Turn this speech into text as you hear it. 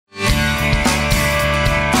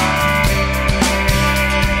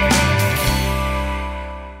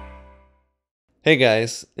Hey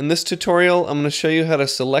guys, in this tutorial I'm going to show you how to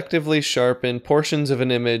selectively sharpen portions of an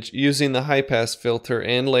image using the high pass filter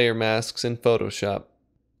and layer masks in Photoshop.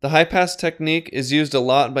 The high pass technique is used a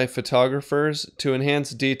lot by photographers to enhance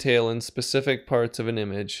detail in specific parts of an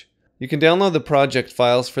image. You can download the project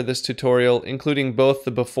files for this tutorial, including both the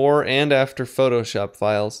before and after Photoshop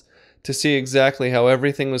files, to see exactly how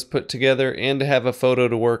everything was put together and to have a photo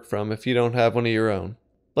to work from if you don't have one of your own.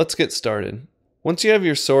 Let's get started. Once you have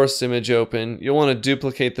your source image open, you'll want to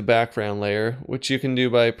duplicate the background layer, which you can do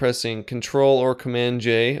by pressing Ctrl or Command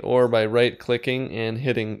J or by right-clicking and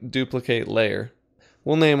hitting Duplicate Layer.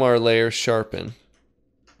 We'll name our layer Sharpen.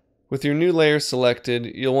 With your new layer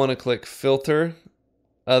selected, you'll want to click Filter,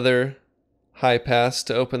 Other, High Pass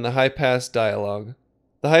to open the High Pass dialog.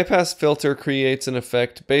 The High Pass filter creates an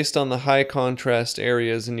effect based on the high contrast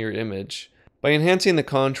areas in your image. By enhancing the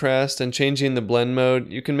contrast and changing the blend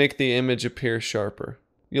mode, you can make the image appear sharper.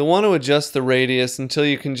 You'll want to adjust the radius until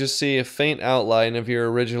you can just see a faint outline of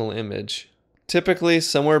your original image. Typically,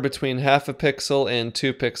 somewhere between half a pixel and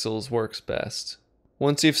 2 pixels works best.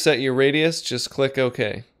 Once you've set your radius, just click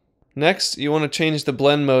OK. Next, you want to change the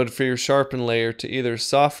blend mode for your sharpen layer to either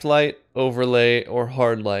soft light, overlay, or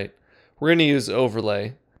hard light. We're going to use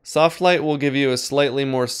overlay. Soft light will give you a slightly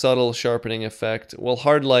more subtle sharpening effect, while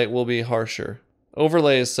hard light will be harsher.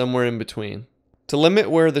 Overlay is somewhere in between. To limit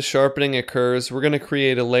where the sharpening occurs, we're going to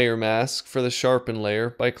create a layer mask for the sharpen layer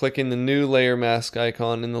by clicking the new layer mask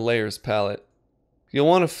icon in the layers palette. You'll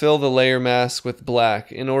want to fill the layer mask with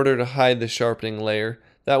black in order to hide the sharpening layer.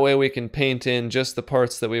 That way we can paint in just the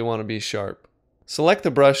parts that we want to be sharp. Select the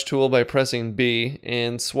brush tool by pressing B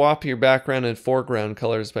and swap your background and foreground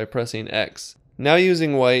colors by pressing X. Now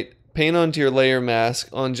using white, paint onto your layer mask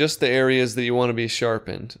on just the areas that you want to be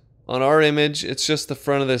sharpened. On our image, it's just the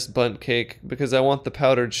front of this bundt cake because I want the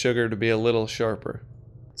powdered sugar to be a little sharper.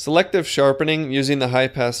 Selective sharpening using the high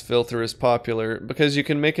pass filter is popular because you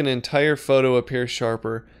can make an entire photo appear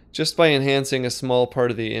sharper just by enhancing a small part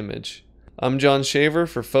of the image. I'm John Shaver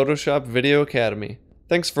for Photoshop Video Academy.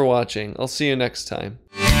 Thanks for watching. I'll see you next time.